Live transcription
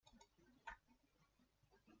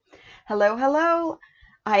Hello, hello.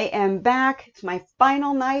 I am back. It's my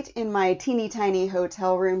final night in my teeny tiny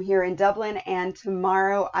hotel room here in Dublin, and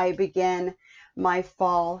tomorrow I begin my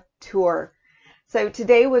fall tour. So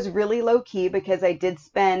today was really low key because I did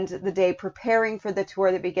spend the day preparing for the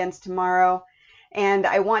tour that begins tomorrow. And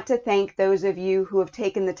I want to thank those of you who have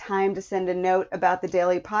taken the time to send a note about the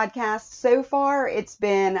daily podcast. So far, it's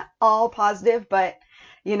been all positive, but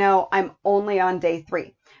I'm only on day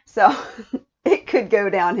 3. So it could go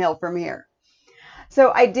downhill from here.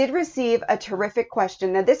 So I did receive a terrific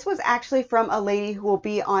question. Now, this was actually from a lady who will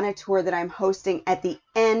be on a tour that I'm hosting at the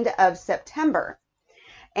end of September.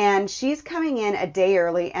 And she's coming in a day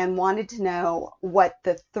early and wanted to know what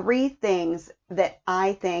the 3 things that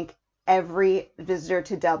I think every visitor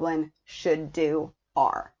to Dublin should do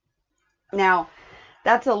are. Now,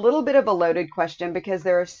 that's a little bit of a loaded question because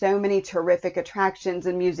there are so many terrific attractions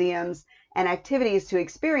and museums and activities to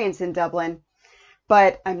experience in Dublin.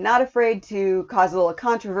 But I'm not afraid to cause a little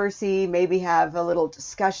controversy, maybe have a little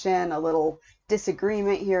discussion, a little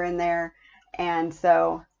disagreement here and there. And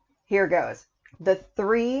so here goes. The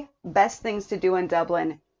 3 best things to do in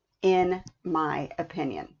Dublin, in my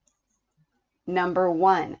opinion. Number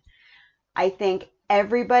 1, I think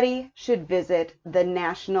everybody should visit the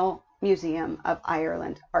National Museum of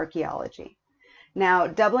Ireland Archaeology. Now,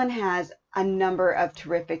 Dublin has a number of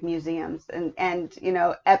terrific museums and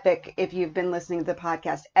Epic, if you've been listening to the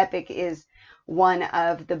podcast, Epic is one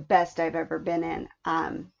of the best I've ever been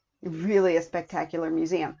in. Really a spectacular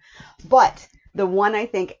museum. But the one I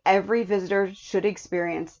think every visitor should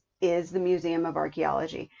experience is the Museum of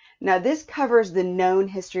Archaeology. Now, this covers the known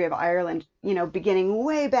history of Ireland, beginning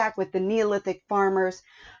way back with the Neolithic farmers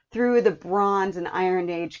through the Bronze and Iron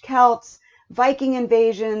Age Celts, Viking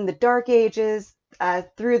invasion, the Dark Ages,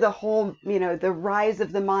 through the whole, the rise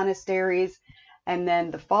of the monasteries and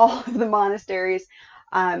then the fall of the monasteries.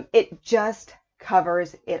 It just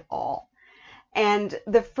covers it all. And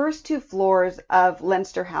the first 2 floors of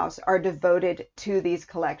Leinster House are devoted to these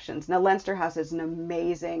collections. Now, Leinster House is an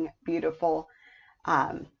amazing, beautiful,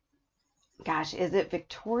 is it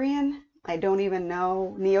Victorian? I don't even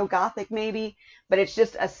know, neo-Gothic maybe, but it's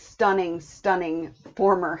just a stunning, stunning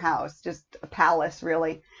former house, just a palace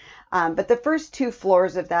really. But the first 2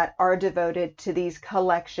 floors of that are devoted to these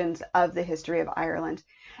collections of the history of Ireland.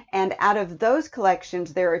 And out of those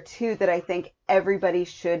collections, there are 2 that I think everybody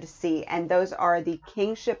should see. And those are the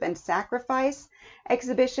Kingship and Sacrifice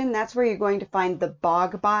exhibition. That's where you're going to find the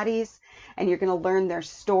bog bodies and you're going to learn their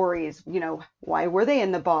stories. Why were they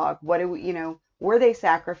in the bog? Were they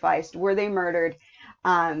sacrificed? Were they murdered?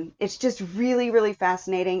 It's just really, really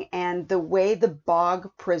fascinating. And the way the bog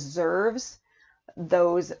preserves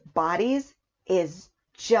those bodies is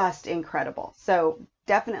just incredible. So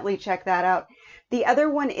definitely check that out. The other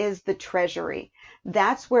one is the treasury.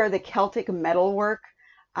 That's where the Celtic metalwork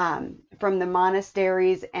from the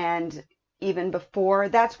monasteries and even before,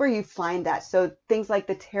 that's where you find that. So things like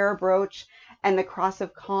the Tara brooch and the Cross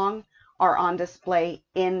of Cong are on display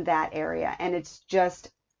in that area. And it's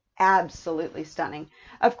just absolutely stunning.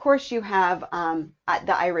 Of course, you have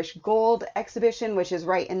the Irish Gold exhibition, which is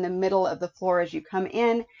right in the middle of the floor as you come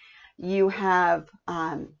in. You have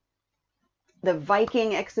the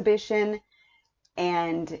Viking exhibition,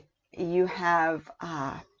 and you have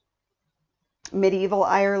medieval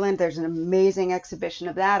Ireland. There's an amazing exhibition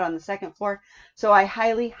of that on the 2nd floor. So I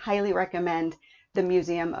highly, highly recommend the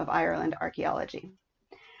Museum of Ireland Archaeology.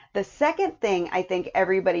 The second thing I think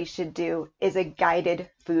everybody should do is a guided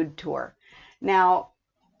food tour. Now,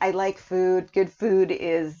 I like food. Good food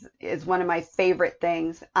is one of my favorite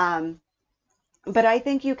things. But I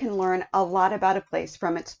think you can learn a lot about a place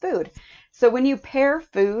from its food. So when you pair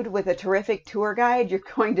food with a terrific tour guide, you're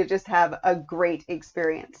going to just have a great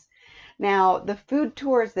experience. Now, the food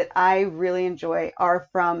tours that I really enjoy are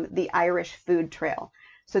from the Irish Food Trail.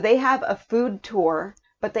 So they have a food tour,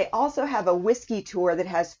 but they also have a whiskey tour that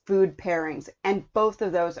has food pairings, and both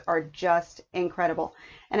of those are just incredible.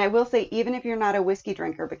 And I will say, even if you're not a whiskey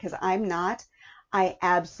drinker, because I'm not, I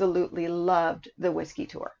absolutely loved the whiskey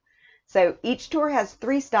tour. So each tour has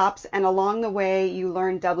 3 stops, and along the way you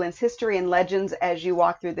learn Dublin's history and legends as you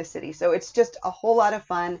walk through the city. So it's just a whole lot of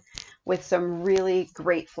fun with some really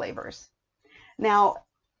great flavors. Now,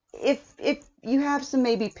 if you have some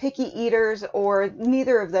maybe picky eaters or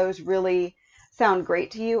neither of those really sound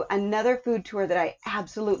great to you, another food tour that I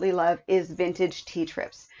absolutely love is vintage tea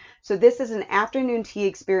trips. So this is an afternoon tea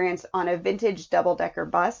experience on a vintage double-decker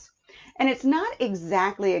bus, and it's not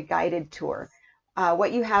exactly a guided tour.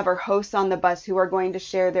 What you have are hosts on the bus who are going to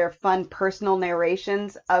share their fun personal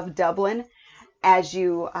narrations of Dublin as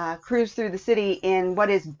you cruise through the city in what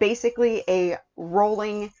is basically a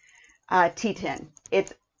rolling T10.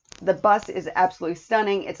 The bus is absolutely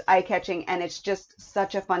stunning. It's eye-catching, and it's just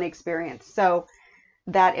such a fun experience. So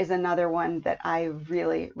that is another one that I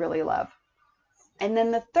really, really love. And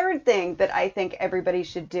then the third thing that I think everybody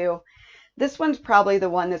should do, this one's probably the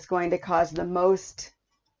one that's going to cause the most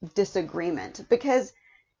disagreement, because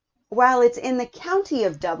while it's in the county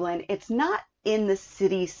of Dublin, it's not in the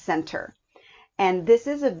city center. And this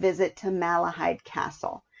is a visit to Malahide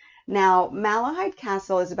Castle. Now, Malahide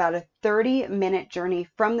Castle is about a 30-minute journey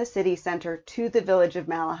from the city center to the village of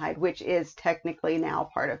Malahide, which is technically now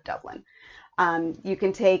part of Dublin. You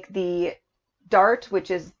can take the DART,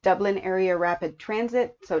 which is Dublin Area Rapid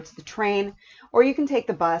Transit, so it's the train, or you can take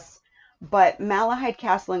the bus. But Malahide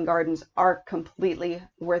Castle and Gardens are completely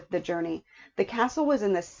worth the journey. The castle was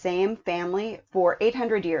in the same family for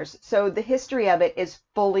 800 years, so the history of it is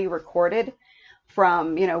fully recorded,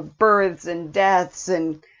 from, births and deaths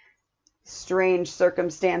and strange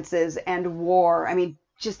circumstances and war. I mean,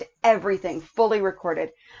 just everything fully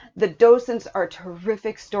recorded. The docents are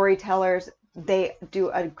terrific storytellers. They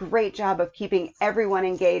do a great job of keeping everyone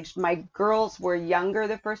engaged. My girls were younger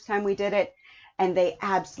the first time we did it, and they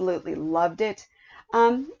absolutely loved it.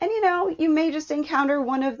 And you may just encounter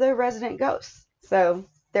one of the resident ghosts. So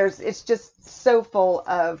it's just so full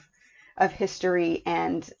of history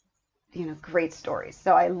and, great stories.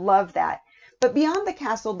 So I love that. But beyond the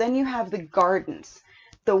castle, then you have the gardens.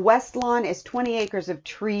 The West Lawn is 20 acres of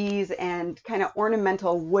trees and kind of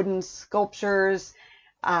ornamental wooden sculptures.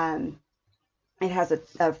 It has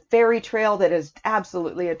a fairy trail that is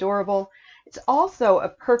absolutely adorable. It's also a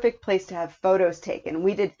perfect place to have photos taken.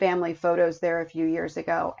 We did family photos there a few years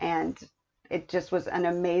ago, and it just was an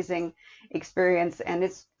amazing experience. And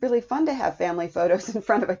it's really fun to have family photos in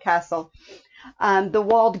front of a castle. The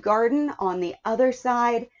walled garden on the other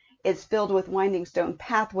side is filled with winding stone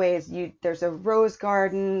pathways. There's a rose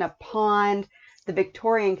garden, a pond, the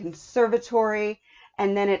Victorian Conservatory,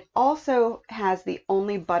 and then it also has the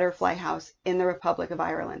only butterfly house in the Republic of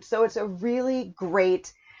Ireland. So it's a really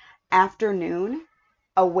great afternoon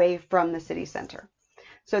away from the city center.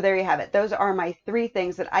 So there you have it. Those are my 3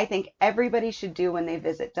 things that I think everybody should do when they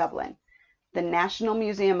visit Dublin: the National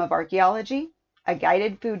Museum of Archaeology, a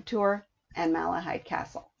guided food tour, and Malahide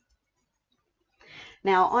Castle.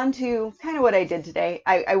 Now on to kind of what I did today.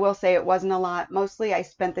 I will say it wasn't a lot. Mostly I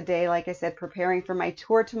spent the day, like I said, preparing for my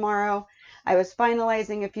tour tomorrow. I was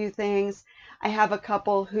finalizing a few things. I have a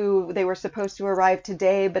couple who they were supposed to arrive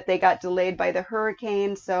today, but they got delayed by the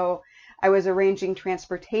hurricane. So I was arranging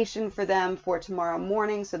transportation for them for tomorrow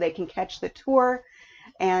morning so they can catch the tour.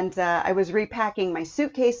 And I was repacking my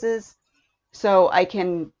suitcases so I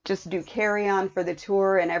can just do carry-on for the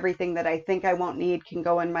tour, and everything that I think I won't need can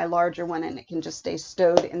go in my larger one, and it can just stay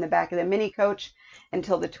stowed in the back of the mini coach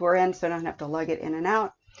until the tour ends, so I don't have to lug it in and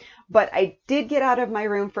out. But I did get out of my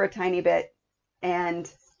room for a tiny bit,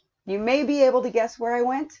 and you may be able to guess where I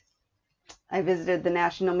went. I visited the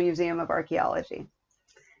National Museum of Archaeology.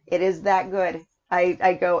 It is that good.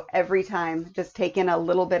 I go every time, just take in a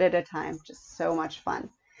little bit at a time. Just so much fun.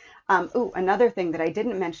 Another thing that I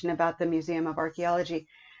didn't mention about the Museum of Archaeology,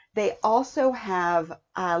 they also have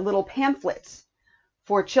little pamphlets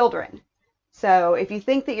for children. So if you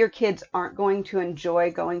think that your kids aren't going to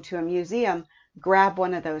enjoy going to a museum, grab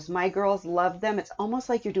one of those. My girls love them. It's almost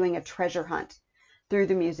like you're doing a treasure hunt through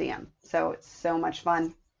the museum. So it's so much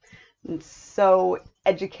fun and so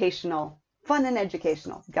educational. Fun and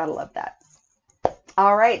educational. Gotta love that.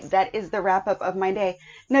 All right, that is the wrap up of my day.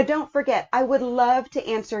 Now, don't forget, I would love to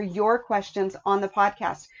answer your questions on the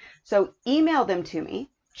podcast. So email them to me,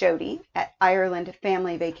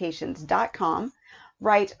 jody@irelandfamilyvacations.com.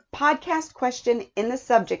 Write podcast question in the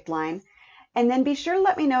subject line, and then be sure to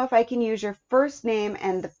let me know if I can use your first name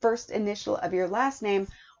and the first initial of your last name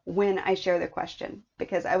when I share the question,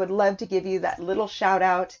 because I would love to give you that little shout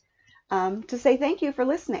out to say thank you for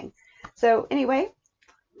listening. So anyway,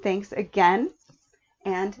 thanks again.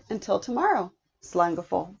 And until tomorrow, slán go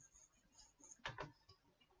fóill.